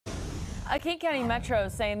King County Metro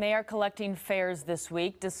is saying they are collecting fares this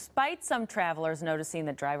week, despite some travelers noticing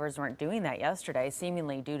that drivers weren't doing that yesterday,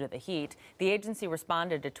 seemingly due to the heat. The agency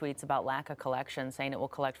responded to tweets about lack of collection, saying it will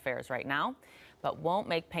collect fares right now, but won't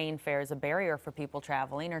make paying fares a barrier for people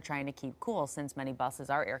traveling or trying to keep cool, since many buses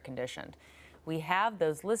are air conditioned. We have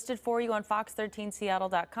those listed for you on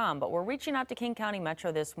fox13seattle.com, but we're reaching out to King County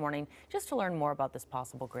Metro this morning just to learn more about this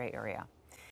possible gray area.